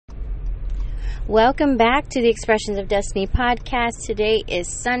Welcome back to the Expressions of Destiny podcast. Today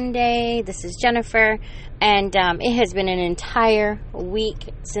is Sunday. This is Jennifer, and it has been an entire week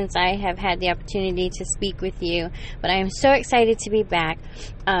since I have had the opportunity to speak with you, but I am so excited to be back.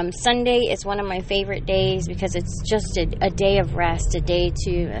 Sunday is one of my favorite days because it's just a day of rest, a day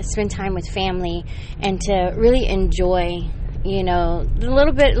to spend time with family and to really enjoy,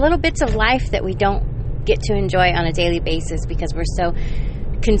 the little bits of life that we don't get to enjoy on a daily basis because we're so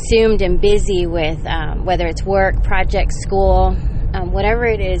consumed and busy with whether it's work, projects, school, whatever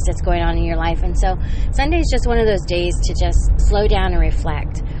it is that's going on in your life. And so Sunday is just one of those days to just slow down and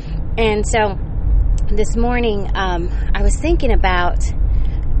reflect. And so this morning I was thinking about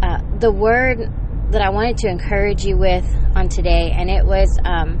the word that I wanted to encourage you with on today, and it was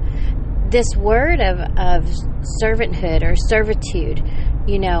this word of servanthood or servitude.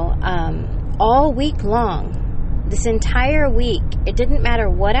 All week long, this entire week, it didn't matter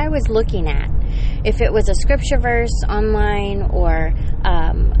what I was looking at. If it was a scripture verse online or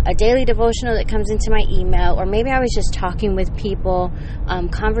a daily devotional that comes into my email, or maybe I was just talking with people,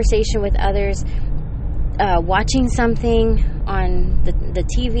 conversation with others, watching something on the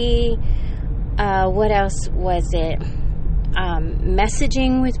TV, what else was it?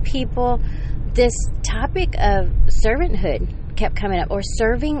 Messaging with people. This topic of servanthood kept coming up, or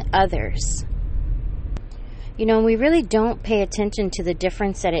serving others. We really don't pay attention to the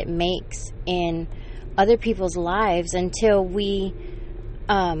difference that it makes in other people's lives until we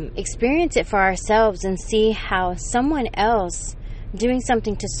experience it for ourselves and see how someone else doing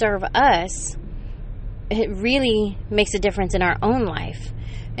something to serve us, it really makes a difference in our own life.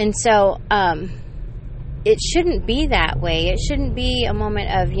 And so it shouldn't be that way. It shouldn't be a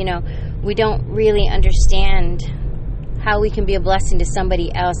moment of, we don't really understand how we can be a blessing to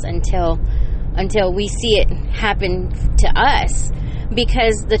somebody else until we see it happen to us.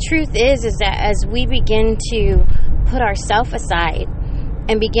 Because the truth is that as we begin to put ourselves aside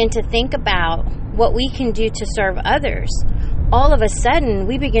and begin to think about what we can do to serve others, all of a sudden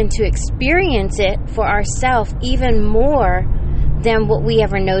we begin to experience it for ourselves even more than what we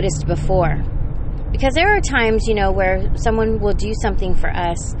ever noticed before. Because there are times, where someone will do something for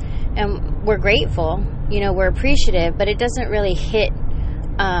us and we're grateful, we're appreciative, but it doesn't really hit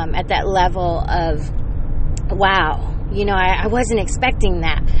at that level of, wow, I wasn't expecting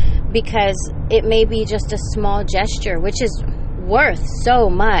that, because it may be just a small gesture, which is worth so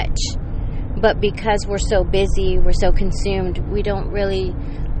much, but because we're so busy, we're so consumed, we don't really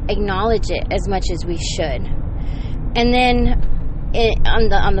acknowledge it as much as we should. And then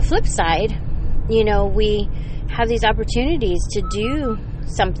on the flip side, we have these opportunities to do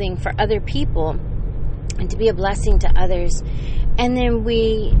something for other people and to be a blessing to others. And then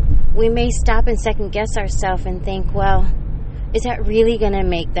we may stop and second guess ourselves and think, well, is that really going to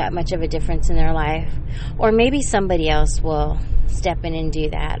make that much of a difference in their life? Or maybe somebody else will step in and do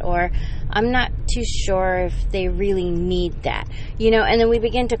that. Or I'm not too sure if they really need that. And then we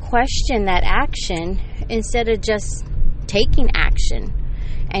begin to question that action instead of just taking action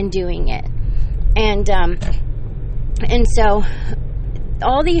and doing it. And so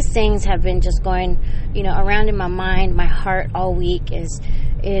all these things have been just going, around in my mind, my heart all week is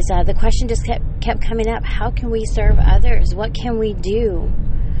the question just kept coming up. How can we serve others? What can we do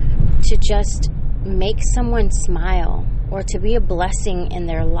to just make someone smile or to be a blessing in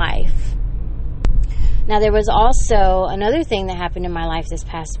their life? Now, there was also another thing that happened in my life this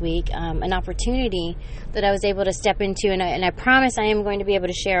past week, an opportunity that I was able to step into, and I promise I am going to be able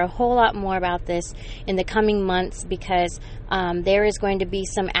to share a whole lot more about this in the coming months, because there is going to be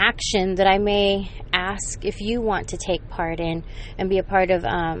some action that I may ask if you want to take part in and be a part of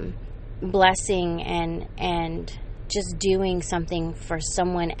blessing and just doing something for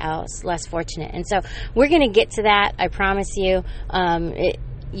someone else less fortunate. And so we're going to get to that, I promise you.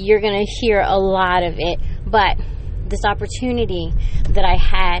 You're going to hear a lot of it, but this opportunity that I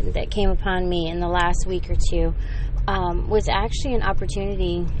had that came upon me in the last week or two was actually an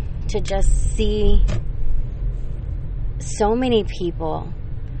opportunity to just see so many people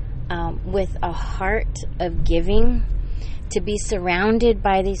with a heart of giving, to be surrounded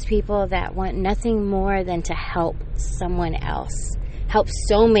by these people that want nothing more than to help someone else, help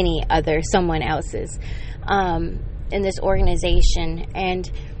so many other someone else's in this organization, and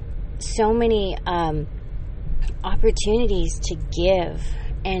so many opportunities to give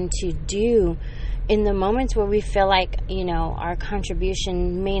and to do in the moments where we feel like, our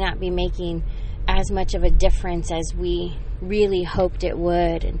contribution may not be making as much of a difference as we really hoped it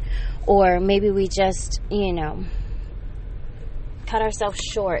would, or maybe we just, cut ourselves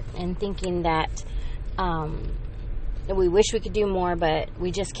short in thinking that we wish we could do more, but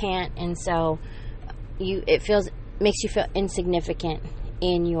we just can't. And so makes you feel insignificant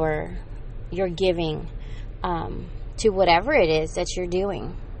in your giving to whatever it is that you're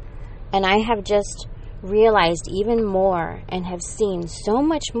doing. And I have just realized even more and have seen so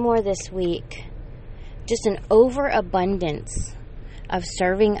much more this week, just an overabundance of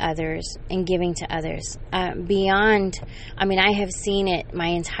serving others and giving to others. Beyond, I have seen it my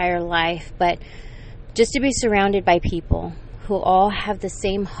entire life, but just to be surrounded by people who all have the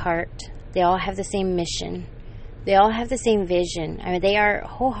same heart, they all have the same mission, they all have the same vision. They are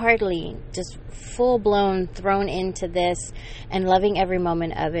wholeheartedly just full-blown thrown into this and loving every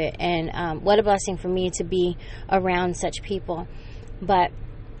moment of it. And what a blessing for me to be around such people. But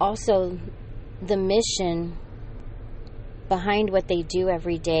also the mission behind what they do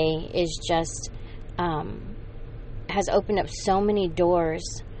every day is just has opened up so many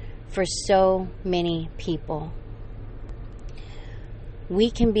doors for so many people.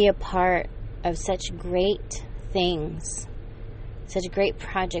 We can be a part of such great things, such great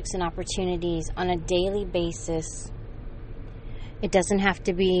projects and opportunities on a daily basis. It doesn't have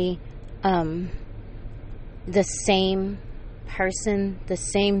to be the same person, the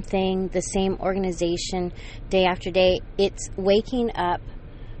same thing, the same organization day after day. It's waking up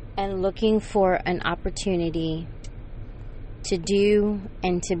and looking for an opportunity to do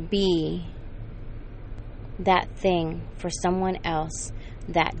and to be that thing for someone else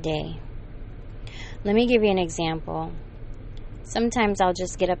that day. Let me give you an example. Sometimes I'll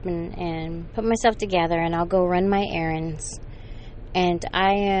just get up and put myself together and I'll go run my errands. And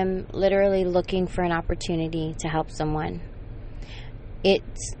I am literally looking for an opportunity to help someone.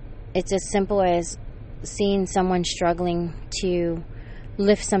 It's as simple as seeing someone struggling to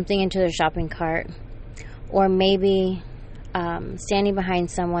lift something into their shopping cart, or maybe standing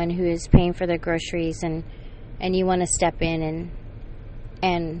behind someone who is paying for their groceries and you want to step in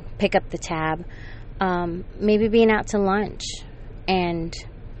and pick up the tab. Maybe being out to lunch and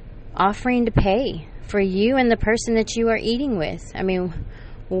offering to pay for you and the person that you are eating with.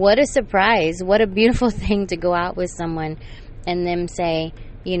 What a surprise. What a beautiful thing to go out with someone and them say,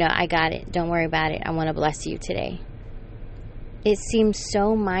 I got it. Don't worry about it. I want to bless you today. It seems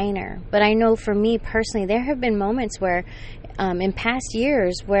so minor, but I know for me personally, there have been moments where, in past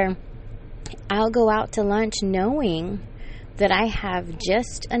years, where I'll go out to lunch knowing that I have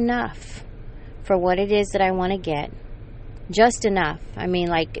just enough for what it is that I want to get. Just enough.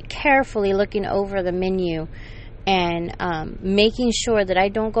 Carefully looking over the menu and making sure that I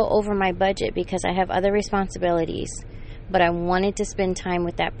don't go over my budget because I have other responsibilities. But I wanted to spend time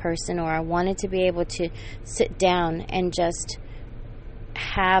with that person, or I wanted to be able to sit down and just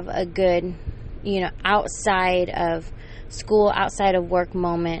have a good, outside of school, outside of work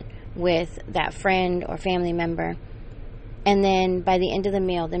moment with that friend or family member. And then by the end of the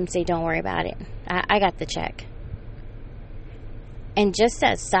meal, them say, don't worry about it. I got the check. And just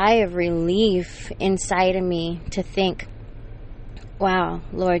that sigh of relief inside of me to think, wow,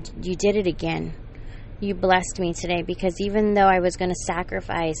 Lord, you did it again. You blessed me today, because even though I was going to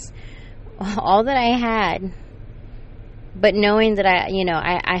sacrifice all that I had, but knowing that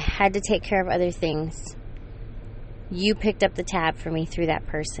I had to take care of other things, you picked up the tab for me through that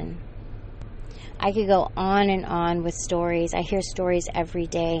person. I could go on and on with stories. I hear stories every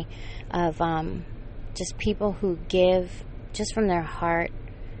day of just people who give just from their heart.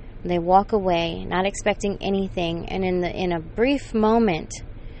 They walk away not expecting anything, and in a brief moment,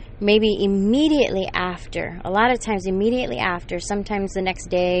 maybe immediately after, a lot of times immediately after, sometimes the next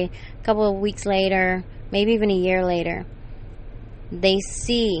day, a couple of weeks later, maybe even a year later, they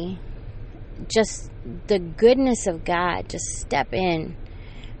see just the goodness of God just step in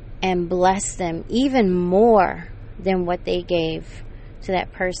and bless them even more than what they gave to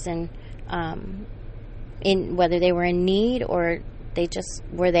that person, in whether they were in need or they just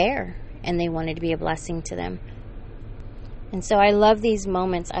were there and they wanted to be a blessing to them. And so I love these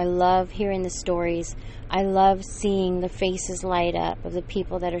moments. I love hearing the stories. I love seeing the faces light up of the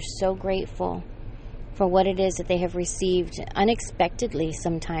people that are so grateful for what it is that they have received unexpectedly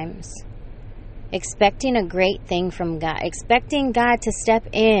sometimes. Expecting a great thing from God. Expecting God to step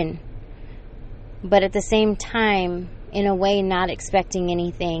in. But at the same time, in a way, not expecting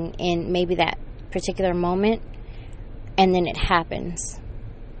anything in maybe that particular moment. And then it happens.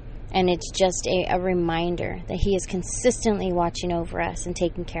 And it's just a reminder that He is consistently watching over us and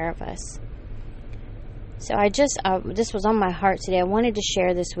taking care of us. So this was on my heart today. I wanted to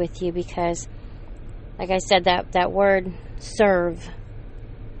share this with you because, like I said, that word serve,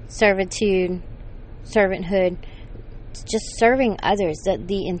 servitude, servanthood, just serving others,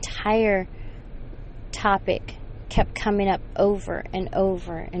 the entire topic kept coming up over and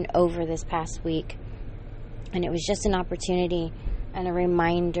over and over this past week. And it was just an opportunity and a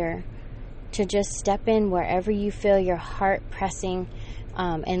reminder to just step in wherever you feel your heart pressing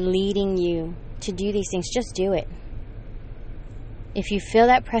and leading you to do these things. Just do it. If you feel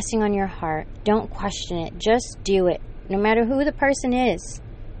that pressing on your heart, don't question it. Just do it, no matter who the person is.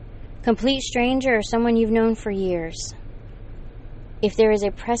 Complete stranger or someone you've known for years. If there is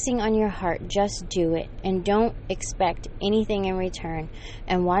a pressing on your heart, just do it. And don't expect anything in return.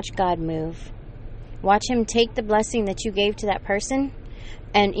 And watch God move. Watch Him take the blessing that you gave to that person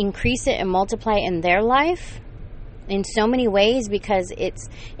and increase it and multiply it in their life in so many ways, because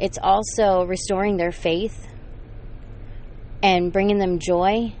it's also restoring their faith and bringing them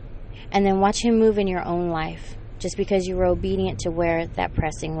joy. And then watch Him move in your own life, just because you were obedient to where that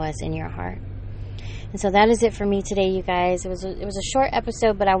pressing was in your heart. And so that is it for me today, you guys. It was a short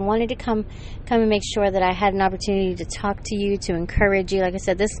episode, but I wanted to come and make sure that I had an opportunity to talk to you, to encourage you. Like I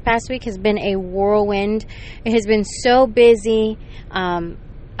said, this past week has been a whirlwind. It has been so busy. I'm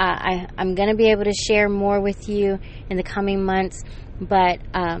going to be able to share more with you in the coming months, but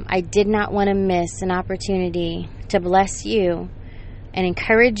I did not want to miss an opportunity to bless you and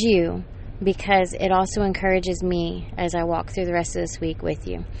encourage you, because it also encourages me as I walk through the rest of this week with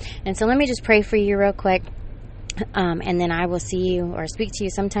you. And so let me just pray for you real quick, and then I will see you or speak to you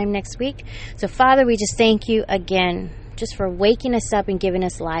sometime next week. So Father, we just thank you again just for waking us up and giving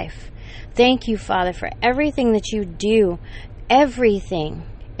us life. Thank you, Father, for everything that you do, everything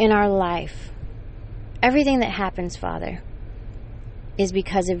in our life. Everything that happens, Father, is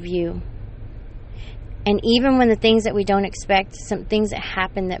because of you. And even when the things that we don't expect, some things that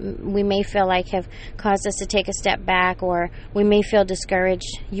happen that we may feel like have caused us to take a step back, or we may feel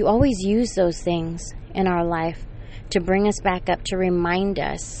discouraged, you always use those things in our life to bring us back up, to remind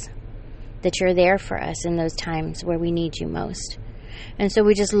us that you're there for us in those times where we need you most. And so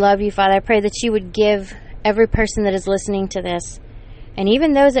we just love you, Father. I pray that you would give every person that is listening to this, and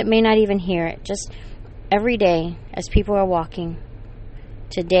even those that may not even hear it, just every day as people are walking,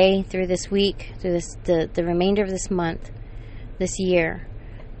 today, through this week, through the remainder of this month, this year,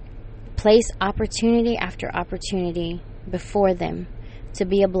 place opportunity after opportunity before them to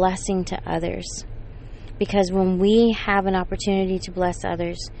be a blessing to others. Because when we have an opportunity to bless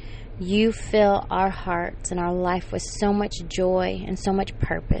others, you fill our hearts and our life with so much joy and so much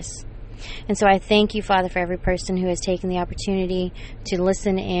purpose. And so I thank you, Father, for every person who has taken the opportunity to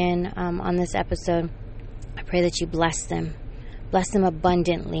listen in on this episode. I pray that you bless them. Bless them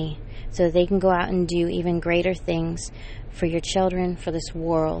abundantly so that they can go out and do even greater things for your children, for this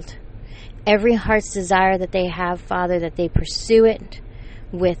world. Every heart's desire that they have, Father, that they pursue it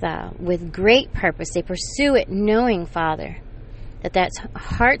with great purpose. They pursue it knowing, Father, that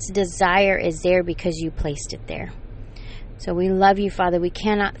heart's desire is there because you placed it there. So we love you, Father. We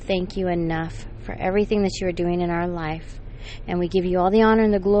cannot thank you enough for everything that you are doing in our life. And we give you all the honor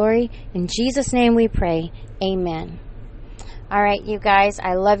and the glory. In Jesus' name we pray. Amen. All right, you guys,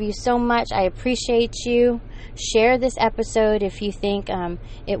 I love you so much. I appreciate you. Share this episode if you think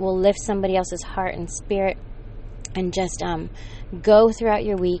it will lift somebody else's heart and spirit. And just go throughout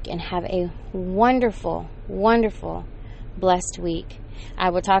your week and have a wonderful, wonderful, blessed week. I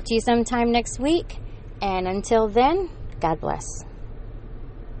will talk to you sometime next week. And until then, God bless.